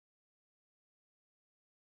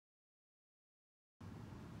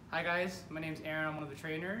Hi guys, my name is Aaron, I'm one of the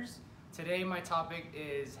trainers. Today my topic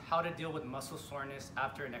is how to deal with muscle soreness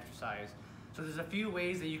after an exercise. So there's a few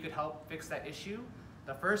ways that you could help fix that issue.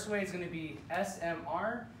 The first way is going to be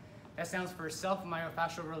SMR. That stands for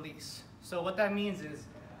self-myofascial release. So what that means is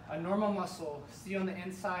a normal muscle, see on the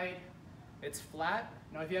inside, it's flat.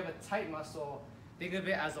 Now if you have a tight muscle, think of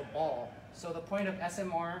it as a ball. So the point of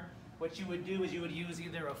SMR, what you would do is you would use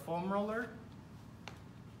either a foam roller,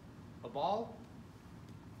 a ball,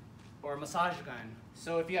 or a massage gun.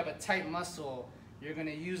 So if you have a tight muscle, you're gonna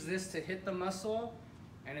use this to hit the muscle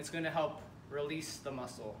and it's gonna help release the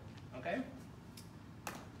muscle, okay?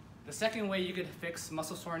 The second way you could fix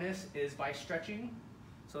muscle soreness is by stretching.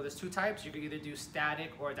 So there's two types. You could either do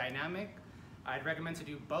static or dynamic. I'd recommend to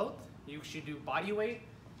do both. You should do body weight,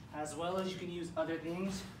 as well as you can use other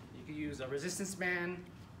things. You could use a resistance band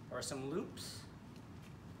or some loops.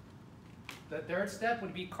 The third step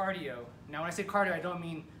would be cardio. Now when I say cardio, I don't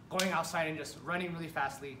mean going outside and just running really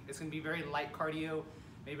fastly. It's gonna be very light cardio,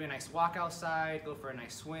 maybe a nice walk outside, go for a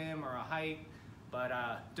nice swim or a hike, but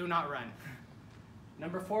do not run.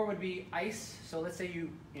 Number 4 would be ice. So let's say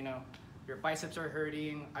your biceps are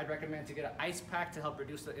hurting. I'd recommend to get an ice pack to help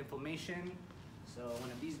reduce the inflammation. So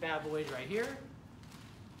one of these bad boys right here.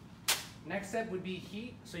 Next step would be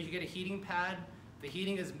heat. So you get a heating pad. The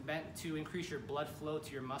heating is meant to increase your blood flow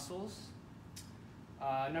to your muscles.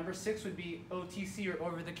 Number 6 would be OTC or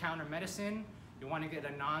over-the-counter medicine. You want to get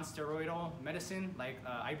a non-steroidal medicine like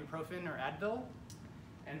ibuprofen or Advil.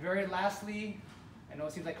 And very lastly, I know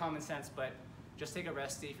it seems like common sense, but just take a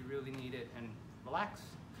rest day if you really need it and relax.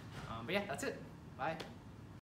 But yeah, that's it. Bye.